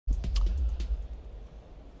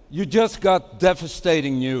You just got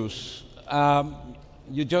devastating news.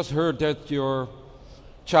 You just heard that your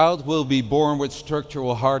child will be born with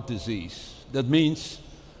structural heart disease. That means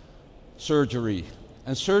surgery.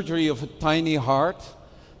 And surgery of a tiny heart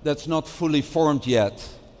that's not fully formed yet.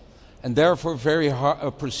 And therefore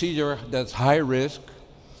a procedure that's high risk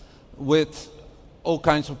with all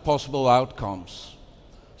kinds of possible outcomes.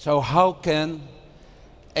 So how can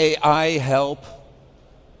AI help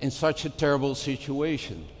in such a terrible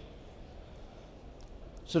situation?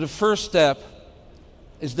 So the first step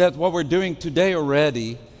is that what we're doing today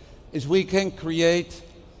already is we can create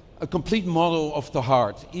a complete model of the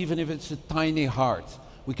heart, even if it's a tiny heart.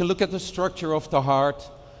 We can look at the structure of the heart,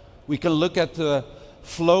 we can look at the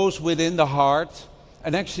flows within the heart,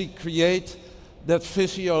 and actually create that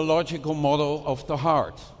physiological model of the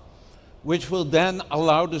heart, which will then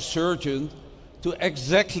allow the surgeon to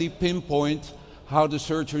exactly pinpoint how the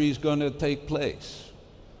surgery is going to take place.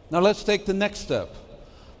 Now let's take the next step.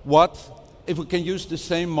 What if we can use the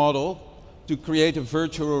same model to create a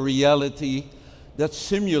virtual reality that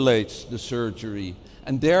simulates the surgery,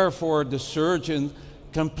 and therefore the surgeon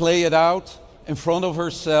can play it out in front of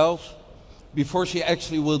herself before she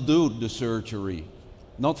actually will do the surgery?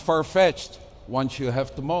 Not far-fetched once you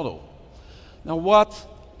have the model. Now what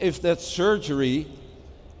if that surgery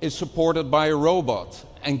is supported by a robot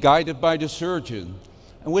and guided by the surgeon?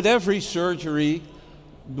 And with every surgery,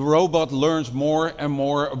 the robot learns more and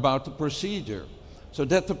more about the procedure, so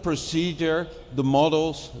that the procedure, the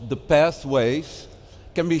models, the pathways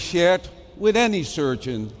can be shared with any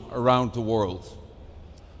surgeon around the world.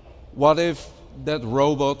 What if that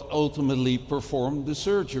robot ultimately performed the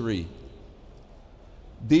surgery?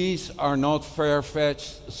 These are not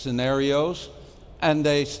far-fetched scenarios, and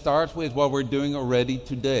they start with what we're doing already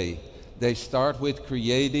today. They start with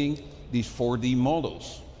creating these 4D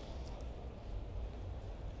models.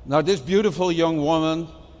 Now this beautiful young woman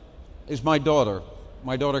is my daughter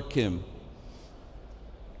Kim.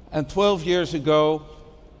 And 12 years ago,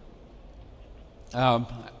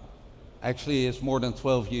 actually it's more than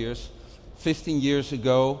 12 years, 15 years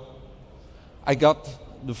ago, I got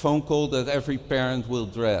the phone call that every parent will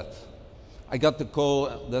dread. I got the call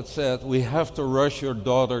that said, we have to rush your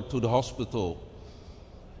daughter to the hospital.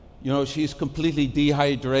 You know, she's completely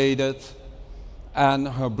dehydrated and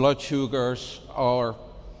her blood sugars are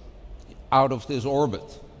out of this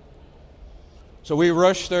orbit. So we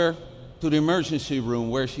rushed her to the emergency room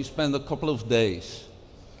where she spent a couple of days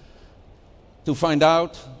to find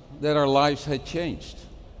out that our lives had changed.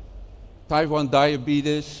 Type 1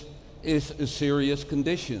 diabetes is a serious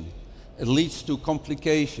condition. It leads to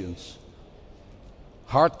complications,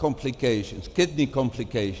 heart complications, kidney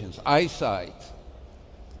complications, eyesight.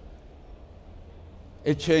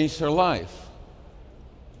 It changed her life.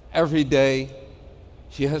 Every day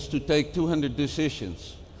she has to take 200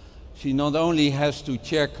 decisions. She not only has to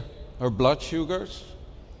check her blood sugars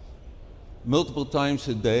multiple times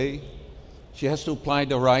a day, she has to apply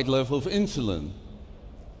the right level of insulin,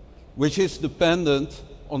 which is dependent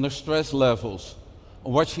on her stress levels,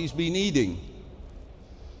 on what she's been eating.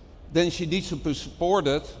 Then she needs to be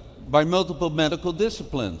supported by multiple medical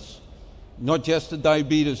disciplines, not just a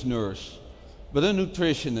diabetes nurse, but a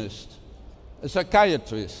nutritionist, a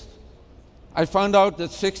psychiatrist. I found out that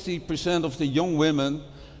 60% of the young women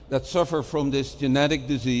that suffer from this genetic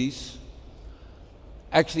disease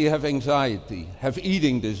actually have anxiety, have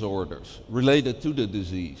eating disorders related to the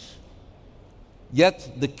disease.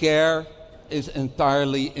 Yet the care is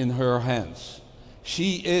entirely in her hands.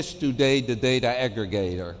 She is today the data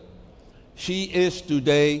aggregator. She is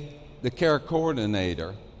today the care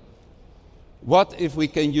coordinator. What if we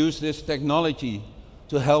can use this technology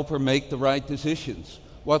to help her make the right decisions?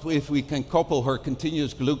 What if we can couple her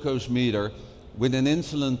continuous glucose meter with an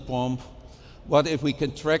insulin pump? What if we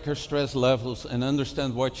can track her stress levels and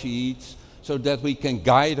understand what she eats so that we can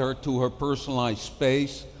guide her to her personalized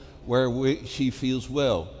space where she feels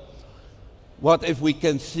well? What if we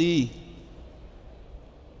can see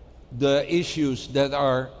the issues that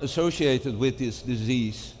are associated with this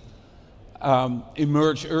disease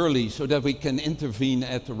emerge early so that we can intervene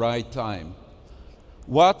at the right time?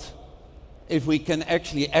 What if we can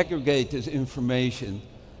actually aggregate this information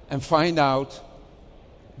and find out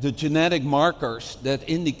the genetic markers that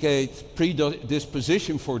indicate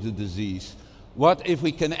predisposition for the disease? What if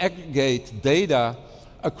we can aggregate data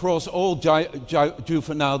across all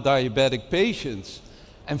juvenile diabetic patients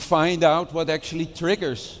and find out what actually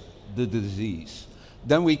triggers the disease?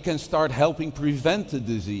 Then we can start helping prevent the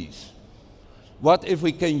disease. What if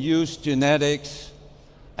we can use genetics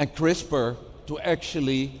and CRISPR to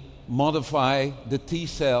actually modify the T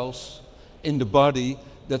cells in the body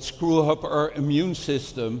that screw up our immune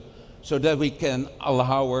system so that we can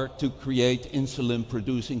allow her to create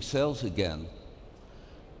insulin-producing cells again.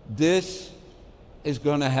 This is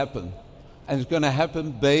going to happen, and it's going to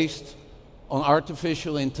happen based on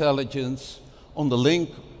artificial intelligence, on the link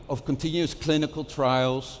of continuous clinical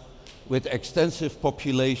trials with extensive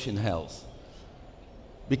population health.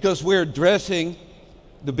 Because we're addressing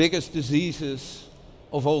the biggest diseases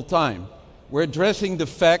of all time. We're addressing the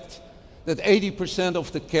fact that 80%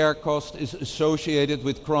 of the care cost is associated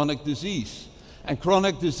with chronic disease. And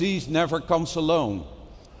chronic disease never comes alone.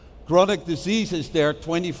 Chronic disease is there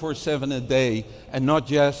 24/7 a day and not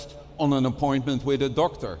just on an appointment with a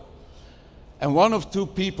doctor. And one of two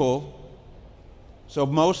people, so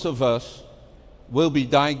most of us, will be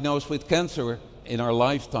diagnosed with cancer in our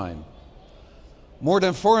lifetime. More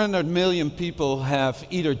than 400 million people have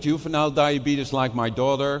either juvenile diabetes like my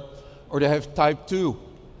daughter, or they have type 2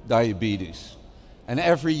 diabetes. And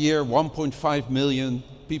every year 1.5 million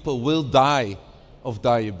people will die of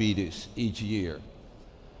diabetes each year.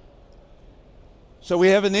 So we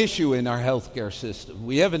have an issue in our healthcare system.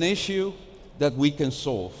 We have an issue that we can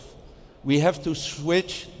solve. We have to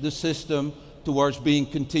switch the system towards being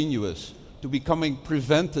continuous, to becoming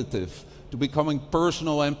preventative, to becoming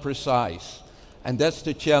personal and precise. And that's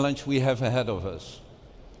the challenge we have ahead of us.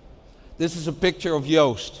 This is a picture of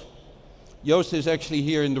Joost. Joost is actually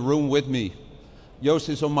here in the room with me. Joost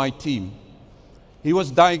is on my team. He was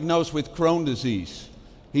diagnosed with Crohn's disease.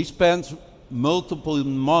 He spent multiple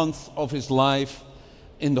months of his life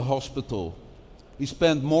in the hospital. He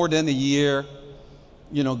spent more than a year,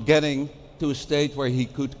 getting to a state where he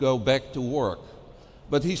could go back to work.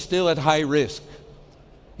 But he's still at high risk.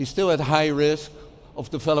 He's still at high risk of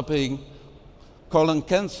developing colon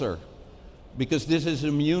cancer, because this is an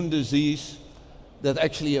immune disease that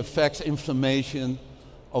actually affects inflammation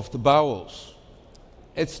of the bowels.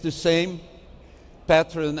 It's the same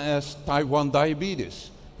pattern as type 1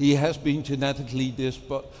 diabetes. He has been genetically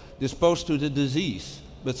disposed to the disease,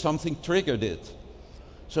 but something triggered it.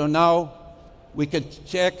 So now we can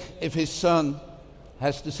check if his son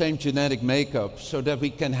has the same genetic makeup so that we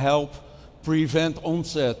can help prevent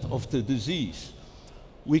onset of the disease.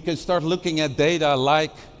 We can start looking at data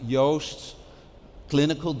like Joost's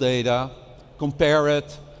clinical data, compare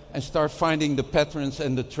it, and start finding the patterns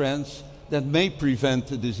and the trends that may prevent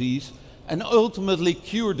the disease and ultimately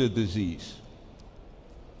cure the disease.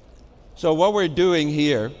 So what we're doing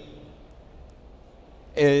here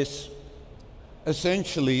is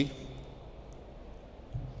essentially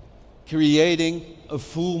creating a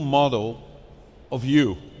full model of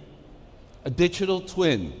you, a digital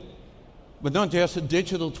twin. But not just a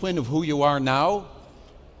digital twin of who you are now.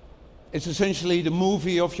 It's essentially the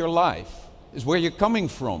movie of your life. It's where you're coming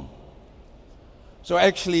from. So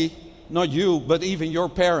actually, not you, but even your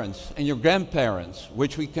parents and your grandparents,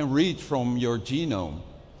 which we can read from your genome.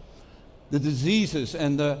 The diseases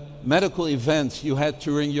and the medical events you had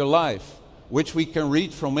during your life, which we can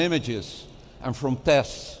read from images and from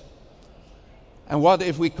tests. And what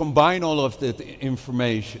if we combine all of that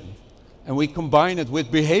information? And we combine it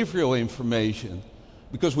with behavioral information,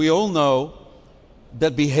 because we all know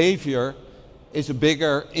that behavior is a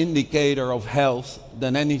bigger indicator of health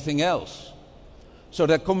than anything else. So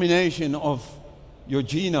that combination of your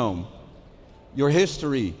genome, your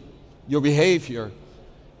history, your behavior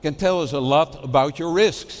can tell us a lot about your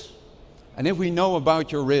risks. And if we know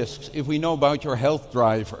about your risks, if we know about your health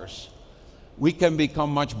drivers, we can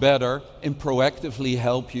become much better and proactively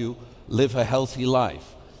help you live a healthy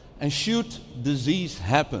life. And should disease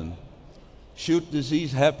happen,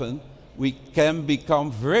 we can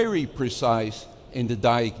become very precise in the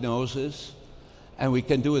diagnosis, and we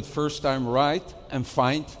can do it first time right and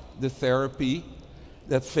find the therapy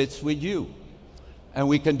that fits with you. And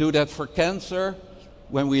we can do that for cancer.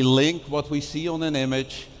 When we link what we see on an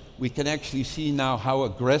image, we can actually see now how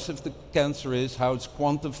aggressive the cancer is, how it's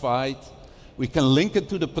quantified. We can link it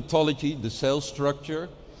to the pathology, the cell structure,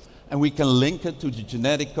 and we can link it to the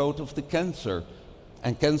genetic code of the cancer.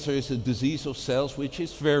 And cancer is a disease of cells which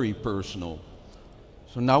is very personal.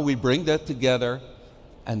 So now we bring that together,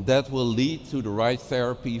 and that will lead to the right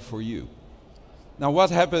therapy for you. Now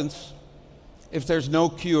what happens if there's no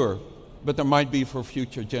cure, but there might be for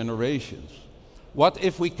future generations? What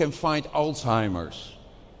if we can find Alzheimer's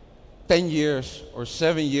 10 years or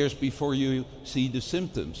 7 years before you see the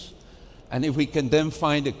symptoms? And if we can then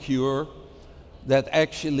find a cure that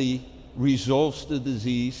actually resolves the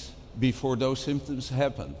disease before those symptoms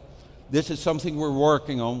happen. This is something we're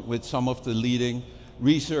working on with some of the leading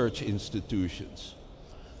research institutions.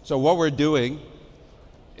 So what we're doing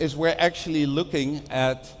is we're actually looking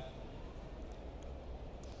at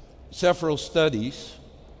several studies.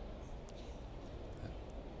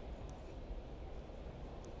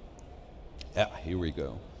 Yeah, here we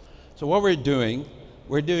go. So what we're doing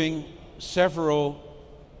several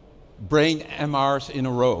brain MRs in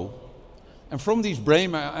a row. And from these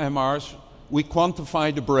brain MRs, we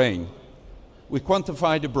quantify the brain.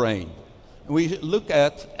 And we look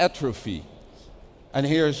at atrophy. And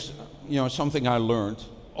here's something I learned.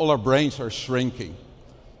 All our brains are shrinking.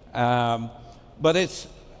 But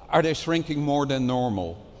are they shrinking more than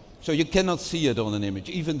normal? So you cannot see it on an image.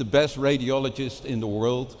 Even the best radiologist in the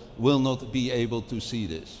world will not be able to see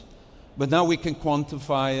this. But now we can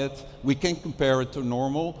quantify it, we can compare it to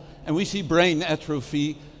normal, and we see brain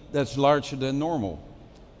atrophy that's larger than normal.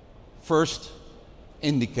 First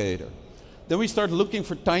indicator. Then we start looking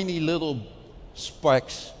for tiny little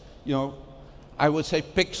specks, I would say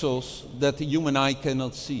pixels that the human eye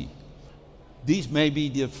cannot see. These may be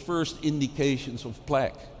the first indications of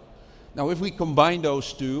plaque. Now, if we combine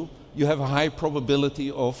those two, you have a high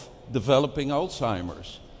probability of developing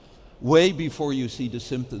Alzheimer's, way before you see the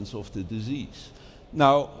symptoms of the disease.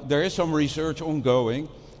 Now, there is some research ongoing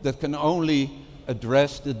that can only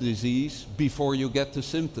address the disease before you get the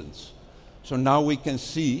symptoms. So now we can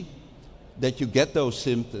see that you get those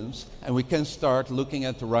symptoms, and we can start looking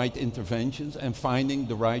at the right interventions and finding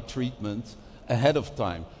the right treatment ahead of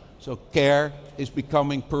time. So care is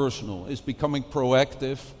becoming personal, is becoming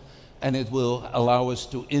proactive, and it will allow us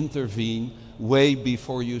to intervene way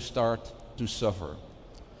before you start to suffer.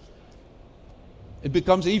 It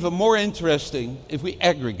becomes even more interesting if we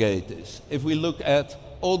aggregate this, if we look at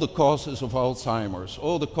all the causes of Alzheimer's,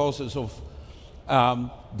 all the causes of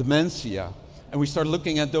dementia, and we start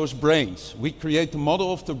looking at those brains. We create the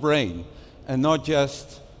model of the brain, and not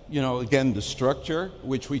just, again, the structure,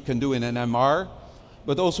 which we can do in an MR,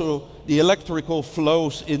 but also the electrical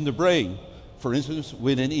flows in the brain, for instance,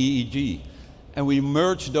 with an EEG. And we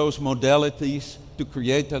merge those modalities to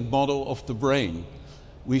create that model of the brain.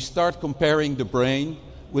 We start comparing the brain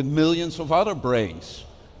with millions of other brains,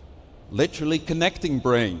 literally connecting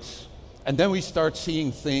brains. And then we start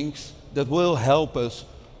seeing things that will help us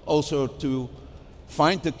also to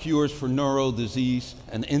find the cures for neural disease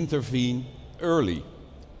and intervene early.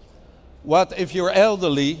 What if you're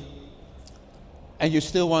elderly and you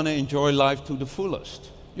still want to enjoy life to the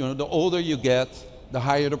fullest? The older you get, the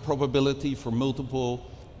higher the probability for multiple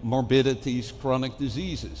morbidities, chronic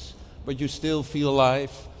diseases. But you still feel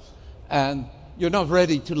alive, and you're not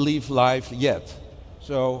ready to leave life yet.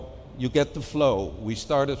 So you get the flow. We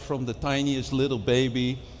started from the tiniest little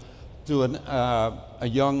baby to a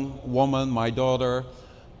young woman, my daughter,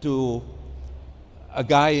 to a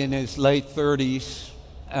guy in his late 30s,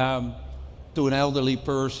 to an elderly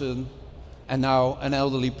person, and now an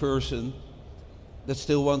elderly person that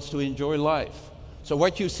still wants to enjoy life. So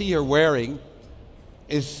what you see her wearing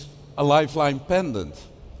is a lifeline pendant.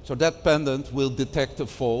 So that pendant will detect a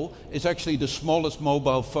fall. It's actually the smallest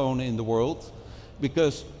mobile phone in the world,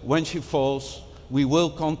 because when she falls, we will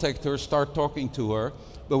contact her, start talking to her,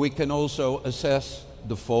 but we can also assess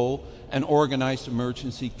the fall and organize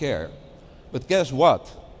emergency care. But guess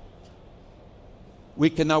what? We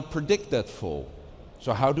can now predict that fall.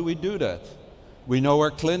 So how do we do that? We know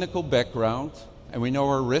her clinical background, and we know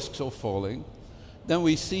her risks of falling. Then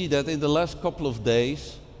we see that in the last couple of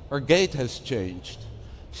days, her gait has changed.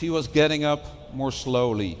 She was getting up more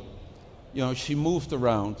slowly. She moved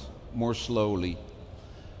around more slowly.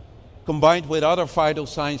 Combined with other vital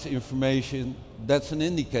signs information, that's an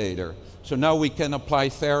indicator. So now we can apply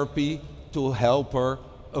therapy to help her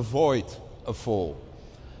avoid a fall.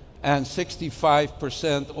 And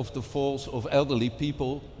 65% of the falls of elderly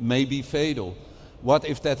people may be fatal. What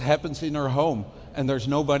if that happens in her home and there's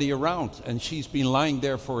nobody around, and she's been lying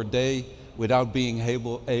there for a day without being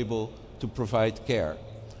able to provide care?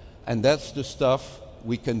 And that's the stuff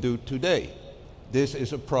we can do today. This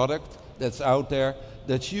is a product that's out there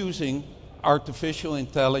that's using artificial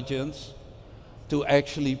intelligence to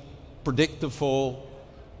actually predict the fall,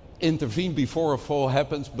 intervene before a fall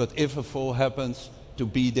happens, but if a fall happens, to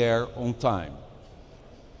be there on time.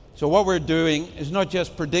 So what we're doing is not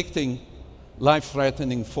just predicting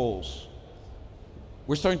life-threatening falls.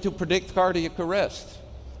 We're starting to predict cardiac arrest.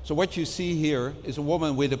 So what you see here is a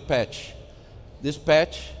woman with a patch. This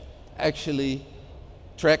patch actually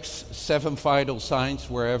tracks 7 vital signs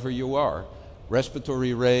wherever you are.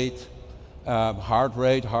 Respiratory rate, heart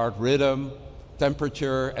rhythm,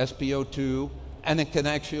 temperature, SpO2, and it can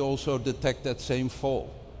actually also detect that same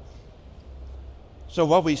fall. So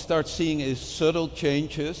what we start seeing is subtle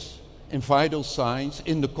changes in vital signs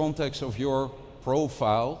in the context of your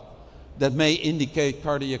profile that may indicate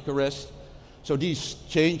cardiac arrest, So these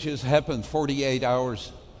changes happen 48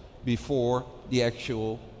 hours before the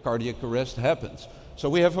actual cardiac arrest happens. So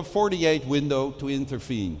we have a 48 window to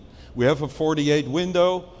intervene. We have a 48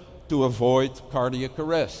 window to avoid cardiac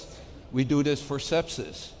arrest. We do this for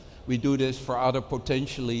sepsis. We do this for other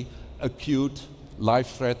potentially acute,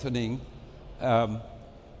 life-threatening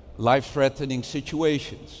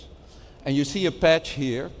situations. And you see a patch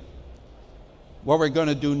here. What we're going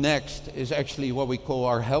to do next is actually what we call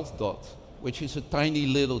our health dot, which is a tiny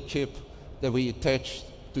little chip that we attach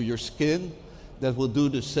to your skin that will do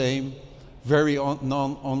the same, very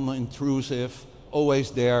non-intrusive,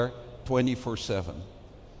 always there, 24/7.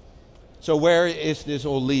 So where is this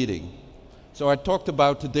all leading? So I talked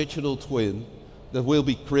about the digital twin that will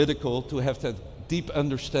be critical to have that deep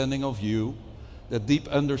understanding of you, that deep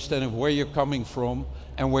understanding of where you're coming from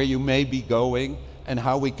and where you may be going and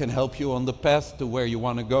how we can help you on the path to where you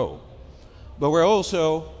want to go. But we're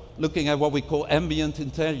also looking at what we call ambient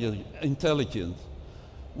intelligence.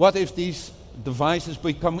 What if these devices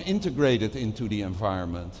become integrated into the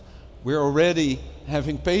environment? We're already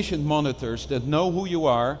having patient monitors that know who you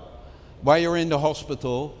are, why you're in the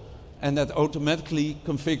hospital, and that automatically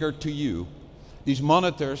configure to you. These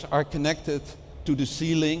monitors are connected to the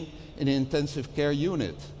ceiling in the intensive care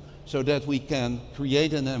unit so that we can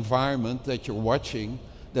create an environment that you're watching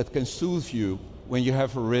that can soothe you when you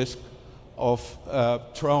have a risk of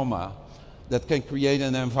trauma, that can create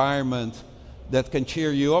an environment that can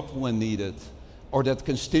cheer you up when needed, or that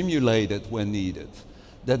can stimulate it when needed,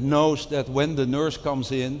 that knows that when the nurse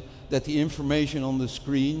comes in, that the information on the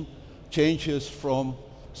screen changes from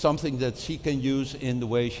something that she can use in the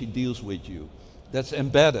way she deals with you. That's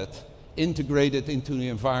embedded, integrated into the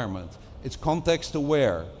environment. It's context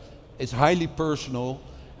aware, it's highly personal,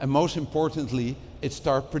 and most importantly, it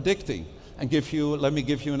starts predicting. And let me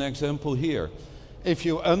give you an example here. If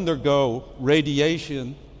you undergo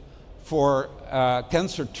radiation for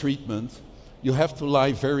cancer treatment, you have to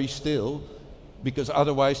lie very still because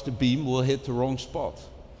otherwise the beam will hit the wrong spot.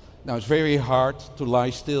 Now it's very hard to lie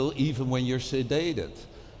still even when you're sedated.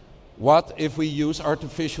 What if we use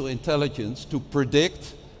artificial intelligence to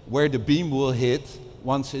predict where the beam will hit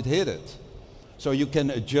once it hit it? So you can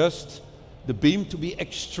adjust the beam to be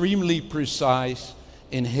extremely precise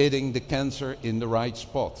in hitting the cancer in the right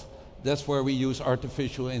spot. That's where we use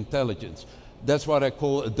artificial intelligence. That's what I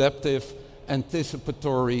call adaptive,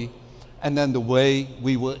 anticipatory, and then the way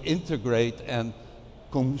we will integrate and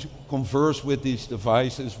converse with these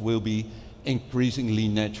devices will be increasingly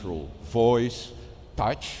natural. Voice,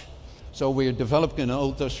 touch. So we're developing an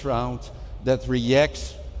ultrasound that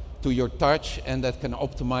reacts to your touch and that can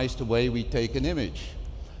optimize the way we take an image.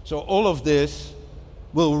 So all of this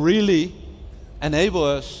will really enable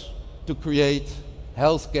us to create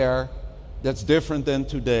healthcare that's different than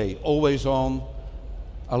today, always on,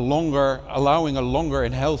 allowing a longer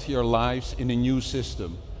and healthier lives in a new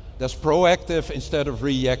system. That's proactive instead of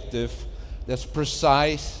reactive, that's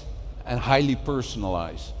precise and highly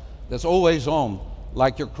personalized. That's always on,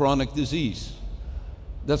 like your chronic disease.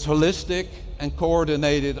 That's holistic and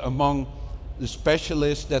coordinated among the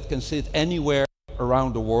specialists that can sit anywhere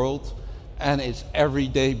around the world, and it's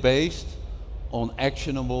everyday based on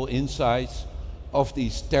actionable insights of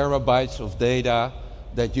these terabytes of data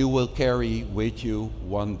that you will carry with you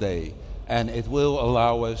one day. And it will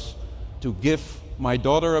allow us to give my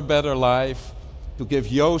daughter a better life, to give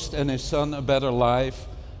Joost and his son a better life,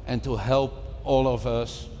 and to help all of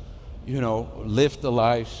us, live the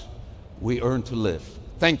lives we earn to live.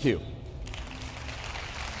 Thank you.